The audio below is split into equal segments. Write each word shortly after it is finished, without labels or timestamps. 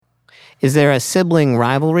Is there a sibling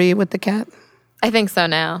rivalry with the cat? I think so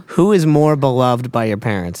now. Who is more beloved by your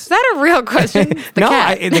parents? Is that a real question? The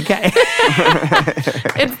cat. The cat.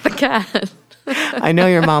 It's the cat. I know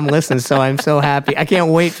your mom listens, so I'm so happy. I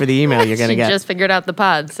can't wait for the email you're going to get. She just figured out the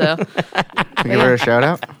pod, so. Give her a shout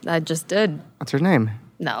out. I just did. What's her name?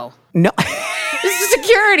 No. No. This is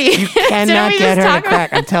security. You cannot get her to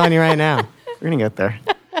crack. I'm telling you right now. We're going to get there.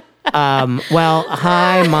 Well,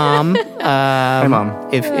 hi, Mom. Hi, Mom.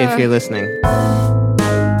 If you're listening.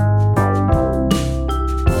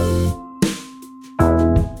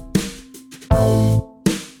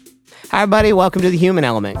 Hi, everybody. Welcome to The Human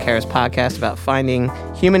Element, Kara's podcast about finding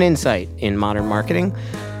human insight in modern marketing.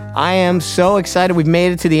 I am so excited. We've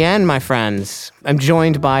made it to the end, my friends. I'm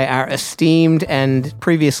joined by our esteemed and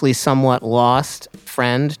previously somewhat lost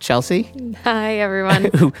friend, Chelsea. Hi,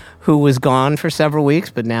 everyone. who was gone for several weeks,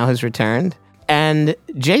 but now has returned. And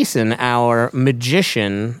Jason, our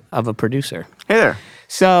magician of a producer. Hey there.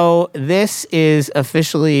 So this is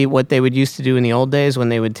officially what they would used to do in the old days when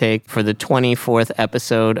they would take, for the 24th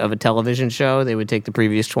episode of a television show, they would take the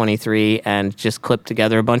previous 23 and just clip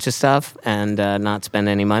together a bunch of stuff and not spend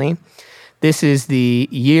any money. This is the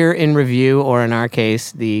year in review, or in our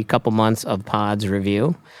case, the couple months of pods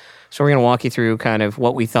review. So we're going to walk you through kind of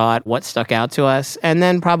what we thought, what stuck out to us, and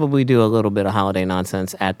then probably do a little bit of holiday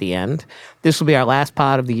nonsense at the end. This will be our last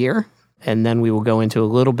pod of the year. And then we will go into a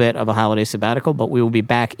little bit of a holiday sabbatical, but we will be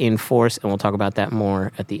back in force, and we'll talk about that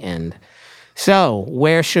more at the end. So,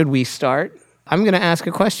 where should we start? I'm going to ask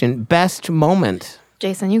a question. Best moment.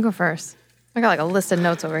 Jason, you go first. I got like a list of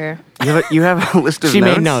notes over here. You have a list of She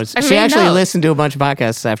notes? made notes. I She made actually notes. listened to a bunch of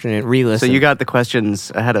podcasts this afternoon, re-listened. So you got the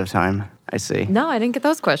questions ahead of time, I see. No, I didn't get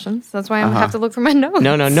those questions. That's why I have to look for my notes.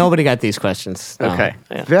 No, nobody got these questions. No. Okay.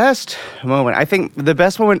 Yeah. Best moment. I think the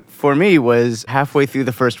best moment for me was halfway through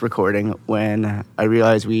the first recording when I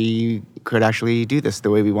realized we could actually do this the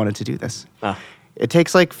way we wanted to do this. Ah. It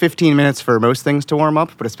takes like 15 minutes for most things to warm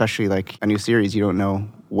up, but especially like a new series, you don't know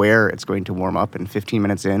where it's going to warm up. And 15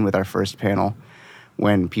 minutes in with our first panel,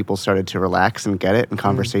 when people started to relax and get it and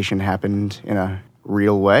conversation happened in a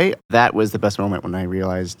real way, that was the best moment when I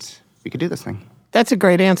realized we could do this thing. That's a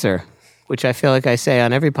great answer, which I feel like I say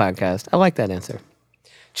on every podcast. I like that answer.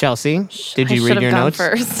 Chelsea, did you read your notes?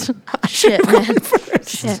 First. Shit, man.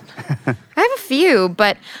 Shit. I have a few,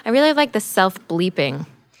 but I really like the self-bleeping.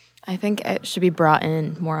 I think it should be brought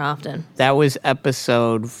in more often. That was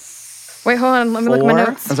episode Wait, hold on. Let me look at my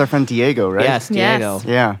 4? notes. That's our friend Diego, right? Yes, Diego. Yes.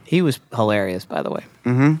 Yeah. He was hilarious, by the way.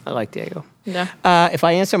 Mm-hmm. I like Diego. Yeah. If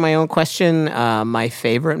I answer my own question, my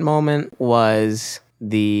favorite moment was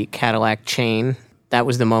the Cadillac chain. That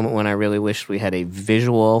was the moment when I really wished we had a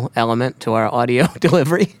visual element to our audio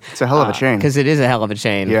delivery. It's a hell of a chain. Because it is a hell of a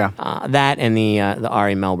chain. Yeah. That and the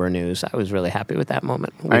Ari Melber news. I was really happy with that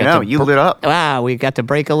moment. I know. You lit up. Wow, we got to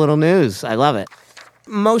break a little news. I love it.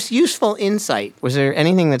 Most useful insight. Was there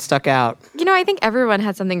anything that stuck out? You know, I think everyone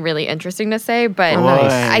had something really interesting to say, but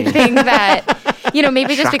Nice. I think that,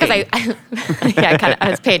 maybe just because I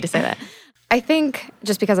was paid to say that. I think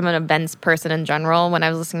just because I'm an events person in general, when I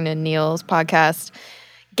was listening to Neil's podcast,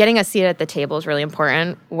 getting a seat at the table is really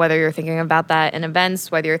important, whether you're thinking about that in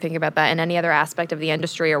events, whether you're thinking about that in any other aspect of the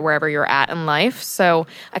industry or wherever you're at in life. So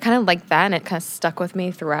I kind of like that, and it kind of stuck with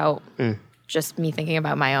me throughout just me thinking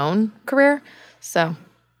about my own career. So,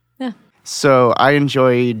 yeah. So I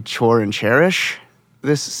enjoyed Chore and Cherish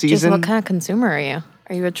this season. Jason, what kind of consumer are you?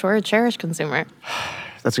 Are you a Chore or Cherish consumer?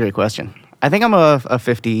 That's a great question. I think I'm a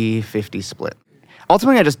 50-50 split.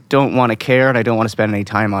 Ultimately, I just don't want to care and I don't want to spend any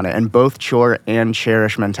time on it. And both Chore and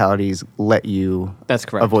Cherish mentalities let you That's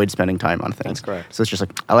correct. avoid spending time on things. That's correct. So it's just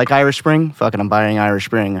like, I like Irish Spring, fuck it, I'm buying Irish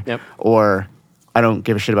Spring. Yep. Or I don't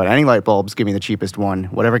give a shit about any light bulbs, give me the cheapest one.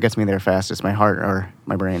 Whatever gets me there fastest, my heart or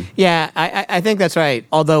my brain. Yeah, I think that's right.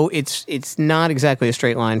 Although it's not exactly a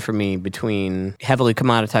straight line for me between heavily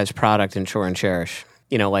commoditized product and Chore and Cherish.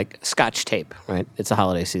 Like Scotch tape, right? It's a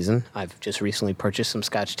holiday season. I've just recently purchased some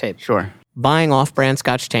Scotch tape. Sure. Buying off-brand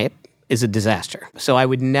Scotch tape is a disaster. So I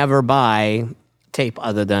would never buy tape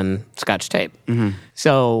other than Scotch tape. Mm-hmm.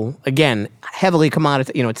 So again, heavily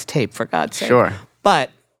commoditized, it's tape for God's sake. Sure.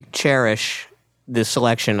 But cherish the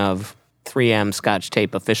selection of 3M Scotch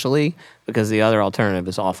tape officially because the other alternative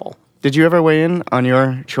is awful. Did you ever weigh in on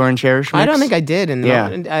your Chore and Cherish mix? I don't think I did. Yeah.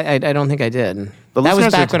 I don't think I did. The That was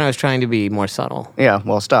listeners back are when I was trying to be more subtle. Yeah,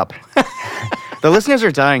 well, stop. The listeners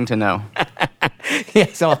are dying to know.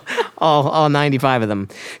 Yes, all 95 of them.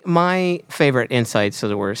 My favorite insight, so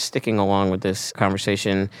that we're sticking along with this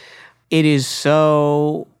conversation, it is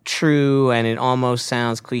so true and it almost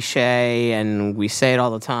sounds cliche and we say it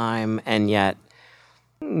all the time, and yet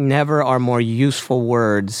Never are more useful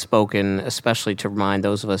words spoken, especially to remind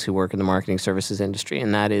those of us who work in the marketing services industry,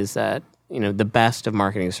 and that is that, the best of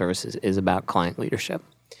marketing services is about client leadership.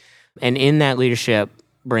 And in that leadership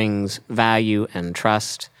brings value and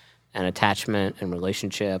trust and attachment and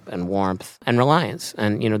relationship and warmth and reliance.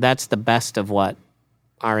 And, that's the best of what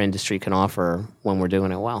our industry can offer when we're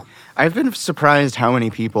doing it well. I've been surprised how many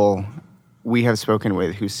people we have spoken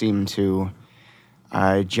with who seem to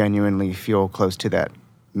genuinely feel close to that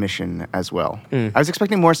mission as well. I was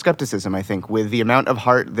expecting more skepticism, I think, with the amount of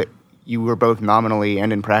heart that you were both nominally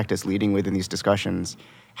and in practice leading with in these discussions,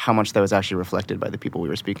 how much that was actually reflected by the people we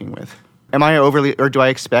were speaking with. Am I do I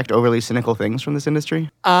expect overly cynical things from this industry?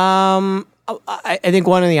 I think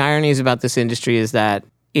one of the ironies about this industry is that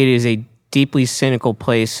it is a deeply cynical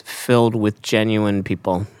place filled with genuine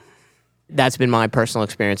people. That's been my personal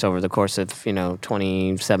experience over the course of,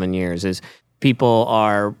 27 years, is people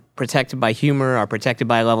are protected by humor, are protected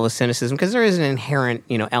by a level of cynicism, because there is an inherent,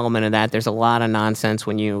 element of that. There's a lot of nonsense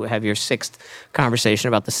when you have your sixth conversation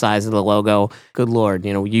about the size of the logo. Good Lord,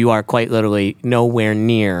 you are quite literally nowhere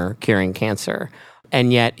near curing cancer.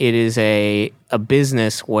 And yet it is a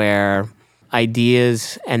business where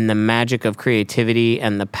ideas and the magic of creativity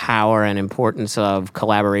and the power and importance of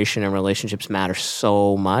collaboration and relationships matter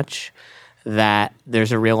so much that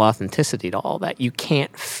there's a real authenticity to all that. You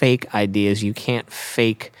can't fake ideas. You can't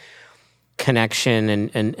fake connection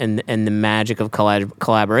and the magic of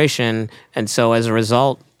collaboration. And so as a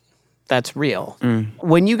result, that's real.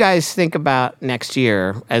 When you guys think about next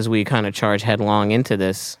year, as we kind of charge headlong into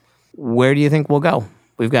this, where do you think we'll go?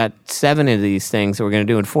 We've got 7 of these things that we're going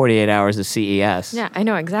to do in 48 hours of CES. Yeah, I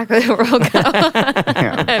know exactly where we'll go.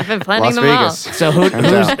 I've been planning Las them Vegas. all. So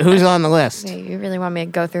who's on the list? Yeah, you really want me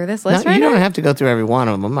to go through this list right You now? don't have to go through every one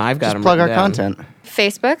of them. I've got Just them plug our written down. content.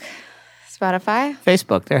 Facebook, Spotify.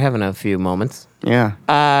 Facebook, they're having a few moments.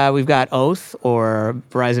 Yeah. We've got Oath or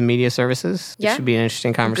Verizon Media Services. Yeah. It should be an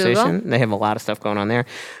interesting conversation. Google. They have a lot of stuff going on there.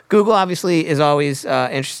 Google obviously is always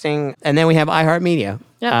interesting. And then we have iHeartMedia.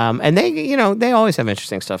 Yep. And they always have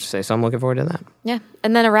interesting stuff to say. So I'm looking forward to that. Yeah,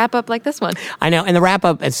 and then a wrap up like this one. I know. And the wrap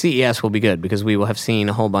up at CES will be good because we will have seen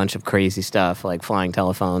a whole bunch of crazy stuff like flying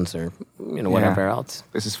telephones or whatever else.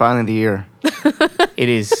 This is finally the year. It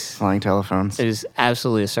is. Flying telephones. It is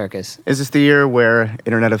absolutely a circus. Is this the year where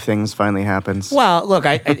Internet of Things finally happens? Well, look,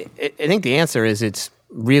 I think the answer is it's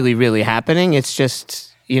really, really happening. It's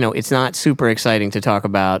just, it's not super exciting to talk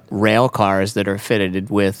about rail cars that are fitted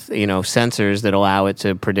with, sensors that allow it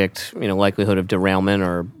to predict, likelihood of derailment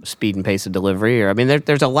or speed and pace of delivery.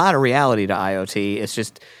 There's a lot of reality to IoT. It's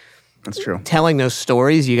just That's true. telling those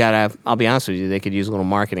stories. I'll be honest with you, they could use a little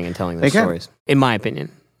marketing in telling those stories, in my opinion.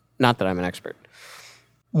 Not that I'm an expert.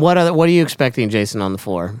 What are you expecting, Jason, on the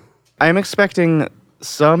floor? I'm expecting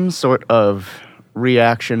some sort of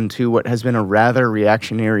reaction to what has been a rather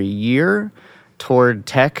reactionary year toward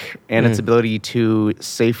tech and its ability to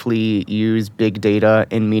safely use big data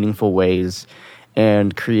in meaningful ways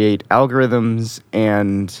and create algorithms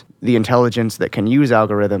and the intelligence that can use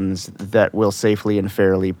algorithms that will safely and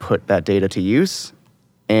fairly put that data to use.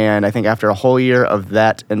 And I think after a whole year of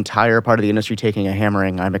that entire part of the industry taking a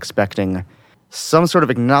hammering, I'm expecting some sort of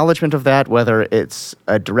acknowledgement of that, whether it's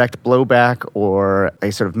a direct blowback or a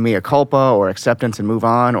sort of mea culpa or acceptance and move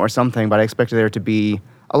on or something. But I expect there to be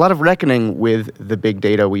a lot of reckoning with the big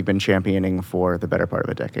data we've been championing for the better part of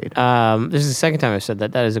a decade. This is the second time I've said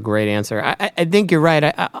that. That is a great answer. I think you're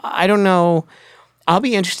right. I don't know. I'll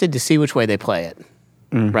be interested to see which way they play it,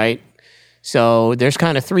 right? So there's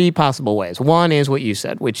kind of 3 possible ways. One is what you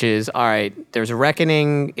said, which is, all right, there's a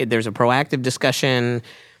reckoning, there's a proactive discussion.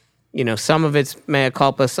 Some of it's mea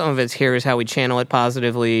culpa, some of it's here's how we channel it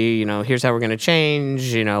positively, here's how we're going to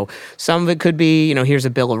change, some of it could be, here's a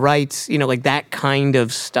Bill of Rights, like that kind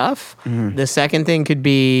of stuff. The second thing could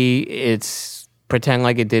be it's pretend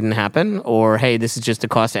like it didn't happen, or hey, this is just a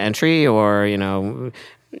cost of entry, or,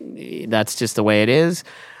 that's just the way it is.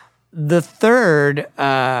 The third,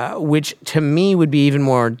 which to me would be even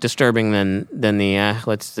more disturbing than the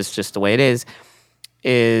that's just the way it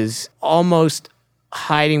is almost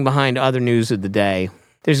hiding behind other news of the day.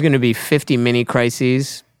 There's going to be 50 mini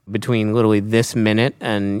crises between literally this minute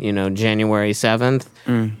and, January 7th,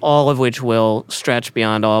 all of which will stretch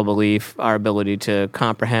beyond all belief our ability to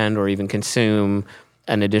comprehend or even consume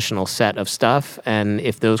an additional set of stuff. And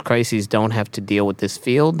if those crises don't have to deal with this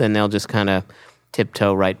field, then they'll just kind of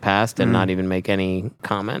tiptoe right past and not even make any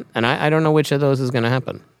comment. And I don't know which of those is going to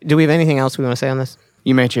happen. Do we have anything else we want to say on this?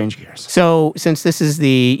 You may change gears. So since this is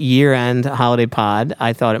the year-end holiday pod,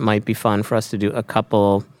 I thought it might be fun for us to do a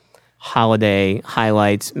couple holiday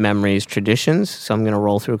highlights, memories, traditions. So I'm going to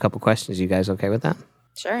roll through a couple questions. You guys okay with that?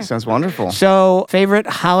 Sure. Sounds wonderful. So, favorite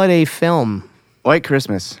holiday film? White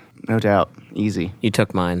Christmas, no doubt. Easy. You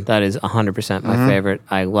took mine. That is 100% my favorite.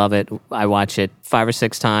 I love it. I watch it 5 or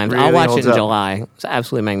 6 times. Really I'll watch it holds in up. July. It's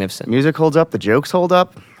absolutely magnificent. Music holds up. The jokes hold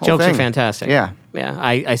up. Whole Jokes thing. are fantastic. Yeah. Yeah.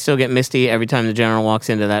 I still get misty every time the general walks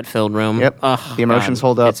into that filled room. Yep. Oh, The emotions God.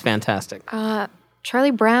 hold up. It's fantastic.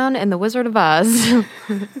 Charlie Brown and the Wizard of Oz,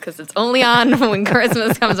 because it's only on when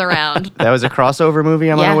Christmas comes around. That was a crossover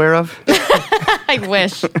movie I'm Yeah. unaware of. I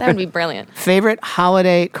wish. That would be brilliant. Favorite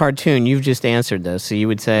holiday cartoon? You've just answered this. So you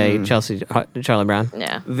would say Charlie Brown?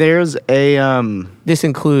 Yeah. There's a This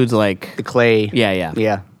includes like, the clay.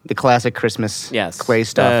 yeah. The classic Christmas Yes. clay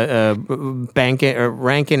stuff. Bankin or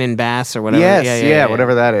Rankin and Bass or whatever. Yes, yeah,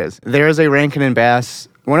 whatever that is. There's a Rankin and Bass.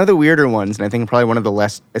 One of the weirder ones, and I think probably one of the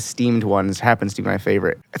less esteemed ones, happens to be my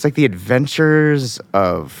favorite. It's like the adventures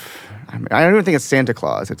of. I don't even think it's Santa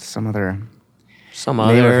Claus. It's some other Some name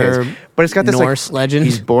of other his. But it's got this Norse like, legend.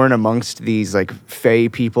 He's born amongst these like fey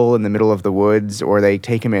people in the middle of the woods, or they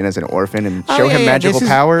take him in as an orphan and show him magical This is-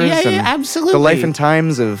 powers. Yeah, and absolutely. The life and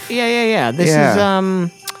times of. Yeah. This Yeah.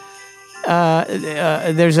 is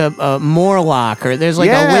there's a Morlock, or there's like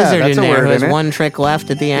a Yeah, wizard that's in a there word, who has isn't it? one trick left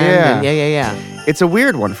at the end. Yeah. And yeah. It's a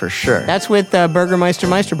weird one for sure. That's with Burgermeister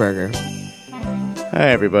Meisterburger. Hi,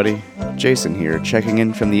 everybody. Jason here, checking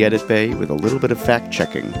in from the edit bay with a little bit of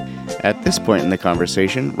fact-checking. At this point in the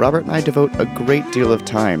conversation, Robert and I devote a great deal of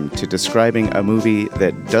time to describing a movie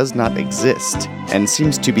that does not exist and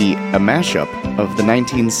seems to be a mashup of the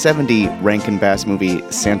 1970 Rankin-Bass movie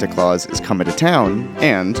Santa Claus is Coming to Town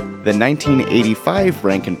and the 1985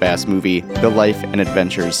 Rankin-Bass movie The Life and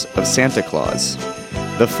Adventures of Santa Claus.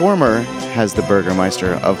 The former has the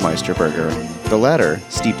Burgermeister of Meisterburger, the latter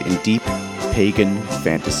steeped in deep pagan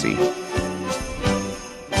fantasy.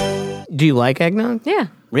 Do you like eggnog? Yeah.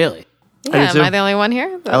 Really? Yeah, do am I too. the only one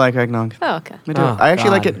here? I like eggnog. Oh, okay. I do. Oh, I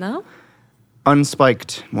actually like God. it No?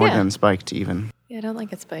 unspiked more Yeah. than spiked even. Yeah, I don't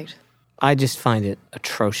like it spiked. I just find it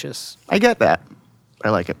atrocious. I get that. I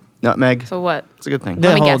like it. Nutmeg. So what? It's a good thing. The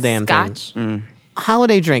Let me whole guess. damn thing. Scotch?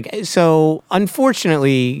 Holiday drink. So,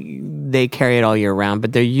 unfortunately, they carry it all year round,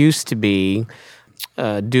 but there used to be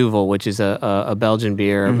Duvel, which is a Belgian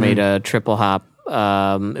beer, made a triple hop.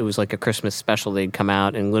 It was like a Christmas special. They'd come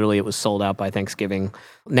out, and literally it was sold out by Thanksgiving.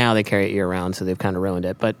 Now they carry it year round, so they've kind of ruined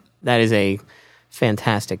it. But that is a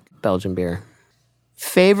fantastic Belgian beer.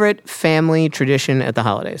 Favorite family tradition at the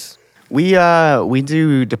holidays? We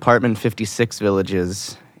do Department 56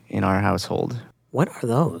 villages in our household. What are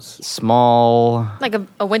those? Small. Like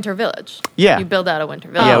a winter village. Yeah. You build out a winter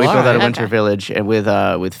village. Yeah, we all build out a right. winter Okay. village and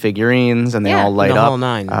with figurines, and they Yeah. all light The up. whole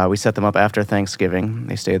nine. We set them up after Thanksgiving.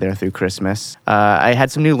 They stay there through Christmas. I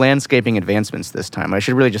had some new landscaping advancements this time. I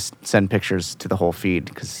should really just send pictures to the whole feed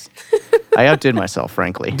because I outdid myself,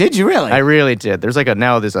 frankly. Did you really? I really did. There's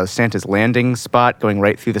a Santa's Landing spot going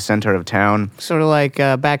right through the center of town. Sort of like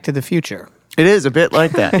Back to the Future. It is a bit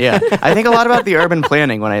like that, yeah. I think a lot about the urban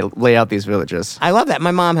planning when I lay out these villages. I love that.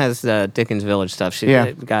 My mom has Dickens Village stuff. She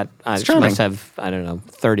Yeah. got, she charming. must have,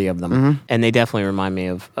 30 of them. And they definitely remind me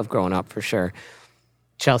of growing up for sure.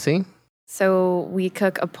 Chelsea? So we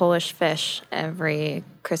cook a Polish fish every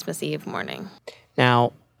Christmas Eve morning.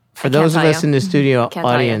 Now, for Can't those of tell us you. in the studio Can't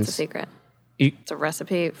tell you, it's a audience, secret. You- It's a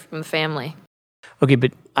recipe from the family. okay,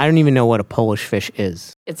 but I don't even know what a Polish fish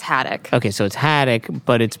is. It's haddock. Okay, so it's haddock,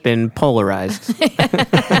 but it's been polarized.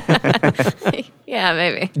 Yeah,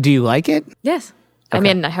 maybe. Do you like it? Yes. I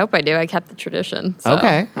mean, I hope I do. I kept the tradition. So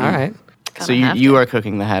Okay, all right. So you are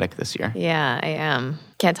cooking the haddock this year. Yeah, I am.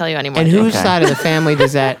 Can't tell you anymore. And whose Okay. side of the family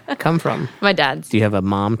does that come from? My dad's. Do you have a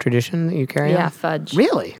mom tradition that you carry Yeah, on? fudge.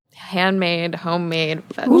 Really? Handmade, homemade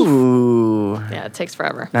fudge. Ooh. Yeah, it takes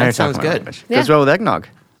forever. Now That you're sounds talking my good. language. Yeah. Goes well with eggnog.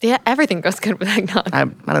 Yeah, everything goes good with eggnog.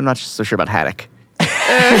 I'm not so sure about haddock.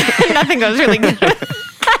 Nothing goes really good.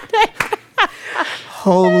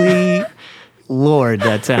 Holy Lord,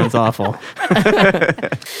 that sounds awful.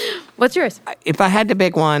 What's yours? If I had to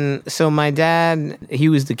pick one, so my dad, he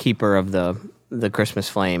was the keeper of the Christmas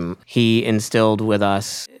flame. He instilled with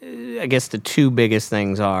us, I guess the two biggest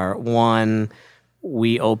things are, one,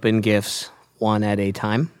 we open gifts one at a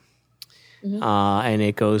time. And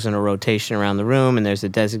it goes in a rotation around the room, and there's a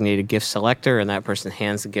designated gift selector, and that person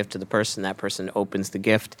hands the gift to the person. That person opens the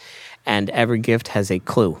gift, and every gift has a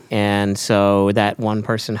clue. And so that one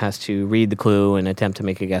person has to read the clue and attempt to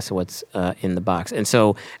make a guess of what's in the box. And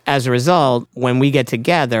so as a result, when we get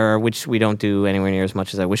together, which we don't do anywhere near as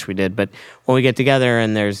much as I wish we did, but when we get together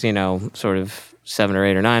and there's, sort of 7 or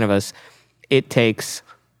 8 or 9 of us, it takes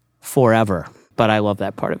forever. But I love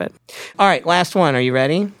that part of it. All right, last one. Are you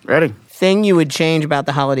ready? Ready? Thing you would change about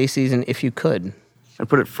the holiday season if you could? I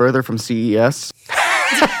put it further from CES.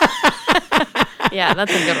 Yeah,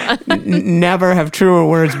 that's a good one. Never have truer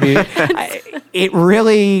words been. It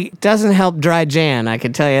really doesn't help dry Jan, I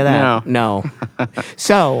can tell you that. No.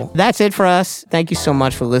 So that's it for us. Thank you so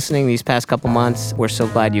much for listening these past couple months. We're so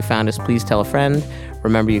glad you found us. Please tell a friend.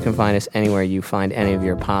 Remember, you can find us anywhere you find any of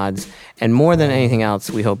your pods. And more than anything else,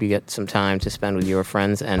 we hope you get some time to spend with your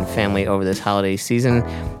friends and family over this holiday season.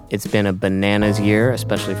 It's been a bananas year,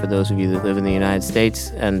 especially for those of you that live in the United States.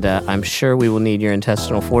 And I'm sure we will need your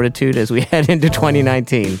intestinal fortitude as we head into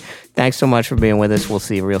 2019. Thanks so much for being with us. We'll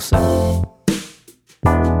see you real soon.